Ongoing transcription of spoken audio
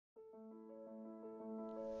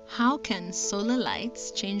How can solar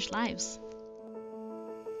lights change lives?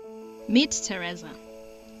 Meet Tereza.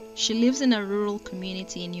 She lives in a rural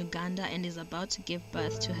community in Uganda and is about to give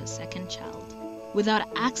birth to her second child. Without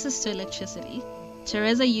access to electricity,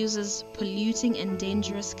 Tereza uses polluting and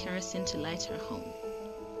dangerous kerosene to light her home.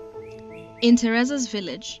 In Tereza's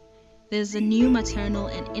village, there's a new maternal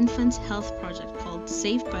and infant health project called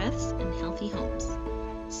Safe Births and Healthy Homes.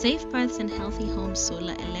 Safe Births and Healthy Homes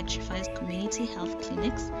Solar electrifies community health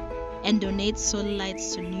clinics and donates solar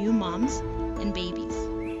lights to new moms and babies.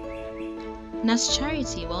 Nurse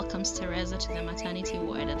Charity welcomes Tereza to the maternity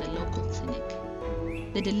ward at the local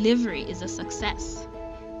clinic. The delivery is a success.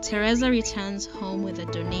 Tereza returns home with a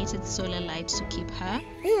donated solar light to keep her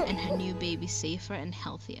and her new baby safer and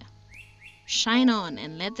healthier. Shine on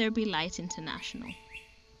and let there be light international.